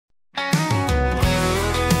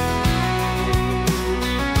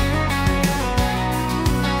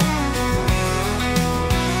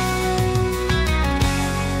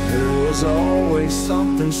always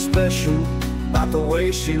something special about the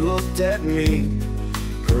way she looked at me.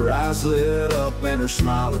 Her eyes lit up and her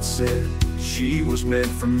smile had said she was meant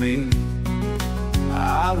for me.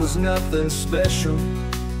 I was nothing special,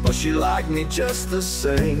 but she liked me just the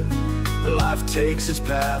same. Life takes its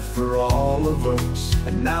path for all of us,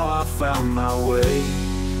 and now I found my way.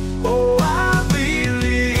 Oh, I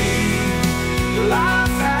believe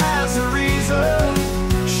life has a reason.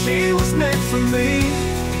 She was meant for me.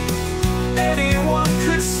 Anyone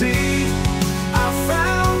could see I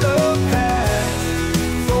found a path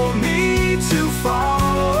for me to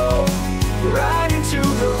follow, right into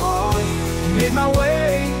her heart. Made my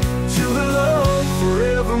way to her love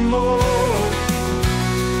forevermore.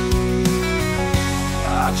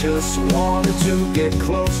 I just wanted to get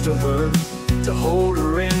close to her, to hold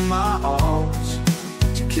her in my arms,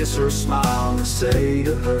 to kiss her smile and say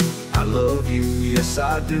to her, I love you, yes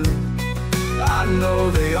I do. I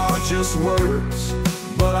know they are just words,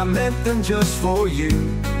 but I meant them just for you.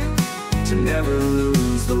 To never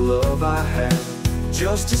lose the love I have,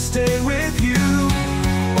 just to stay with you.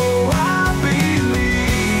 Oh, I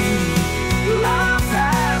believe life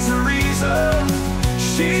has a reason.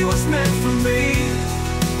 She was meant for me.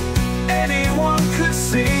 Anyone could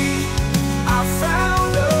see I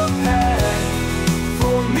found a path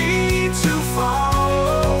for me to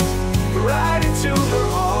follow, right into her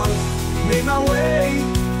heart. Made my way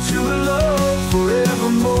to her love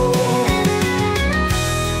forevermore.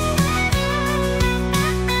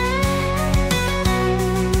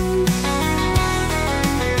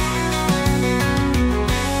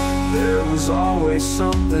 There was always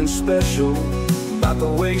something special about the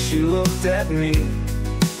way she looked at me.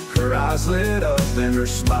 Her eyes lit up and her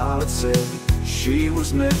smile had said she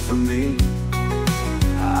was meant for me.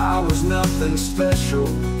 I was nothing special,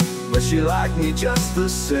 but she liked me just the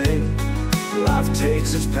same. Life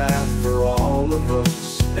takes its path for all of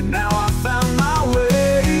us, and now I found my way.